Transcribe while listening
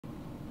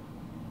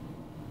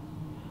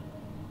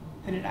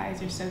Hooded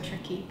eyes are so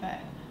tricky, but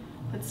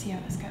let's see how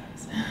this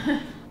goes.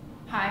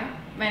 Hi,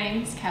 my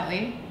name is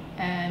Kelly,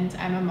 and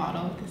I'm a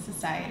model with the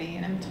Society,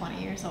 and I'm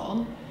 20 years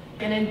old. I'm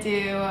gonna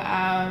do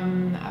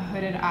a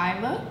hooded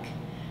eye look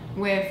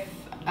with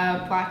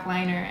a black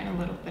liner and a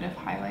little bit of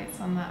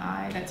highlights on the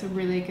eye. That's a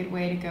really good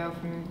way to go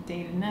from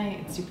day to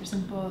night. It's super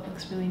simple, it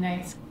looks really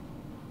nice.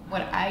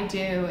 What I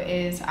do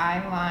is I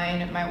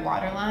line my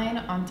waterline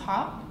on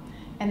top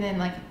and then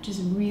like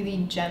just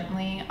really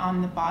gently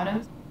on the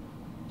bottom.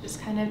 Just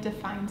kind of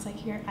defines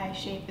like your eye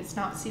shape. It's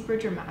not super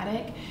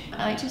dramatic.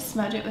 I like to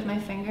smudge it with my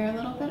finger a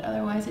little bit,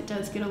 otherwise it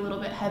does get a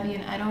little bit heavy,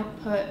 and I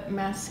don't put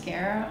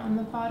mascara on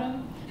the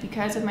bottom.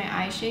 Because of my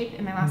eye shape,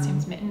 and my last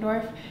name's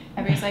Mittendorf,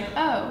 everybody's like,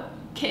 oh,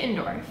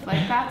 Kittendorf,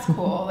 like that's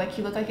cool, like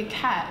you look like a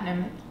cat, and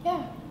I'm like,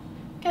 yeah,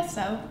 I guess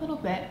so, a little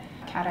bit.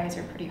 Cat eyes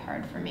are pretty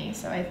hard for me,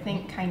 so I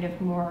think kind of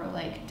more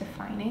like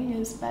defining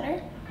is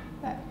better,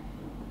 but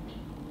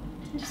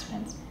it just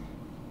depends.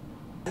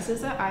 This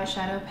is an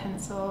eyeshadow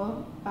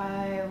pencil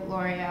by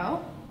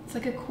L'Oreal. It's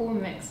like a cool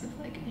mix of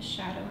like a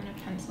shadow and a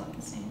pencil at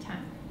the same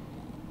time.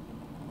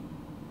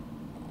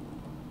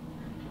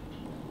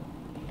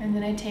 And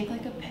then I take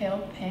like a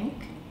pale pink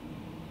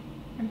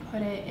and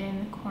put it in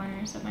the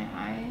corners of my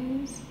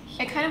eyes.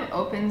 It kind of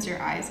opens your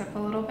eyes up a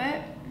little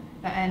bit.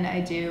 And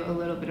I do a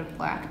little bit of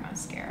black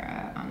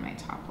mascara on my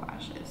top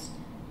lashes.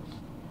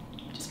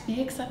 Just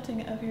be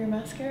accepting of your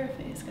mascara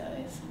face,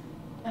 guys.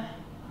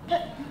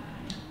 But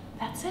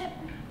that's it.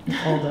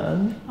 All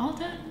done? All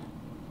done.